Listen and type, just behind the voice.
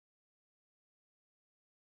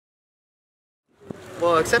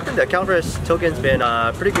Well, accepting the CalFresh token's been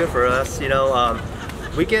pretty good for us.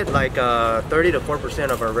 We get like 30 to 4%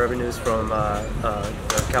 of our revenues from the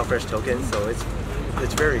CalFresh token, so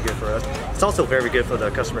it's very good for us. It's also very good for the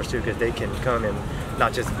customers too, because they can come and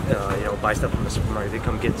not just buy stuff from the supermarket. They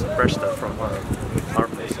come get some fresh stuff from our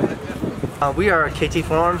place. We are KT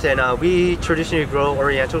Farms, and we traditionally grow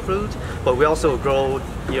Oriental fruit, but we also grow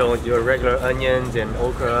your regular onions and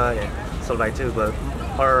okra and stuff like too. But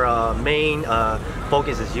our main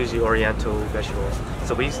focus is usually Oriental vegetables.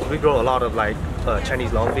 So we grow a lot of like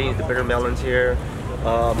Chinese long beans, the bitter melons here,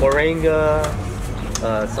 moringa,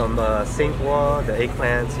 some singwa, the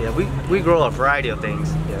eggplants. Yeah, we grow a variety of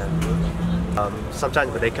things. Yeah.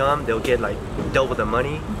 Sometimes when they come, they'll get like double the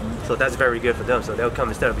money. So that's very good for them. So they'll come,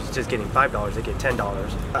 instead of just getting $5, they get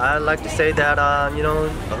 $10. I'd like to say that I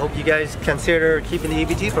hope you guys consider keeping the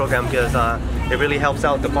EBT program, because it really helps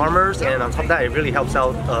out the farmers, and on top of that, it really helps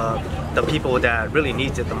out the people that really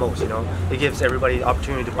needs it the most. It gives everybody the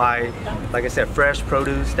opportunity to buy, like I said, fresh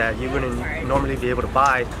produce that you wouldn't normally be able to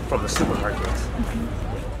buy from the supermarkets.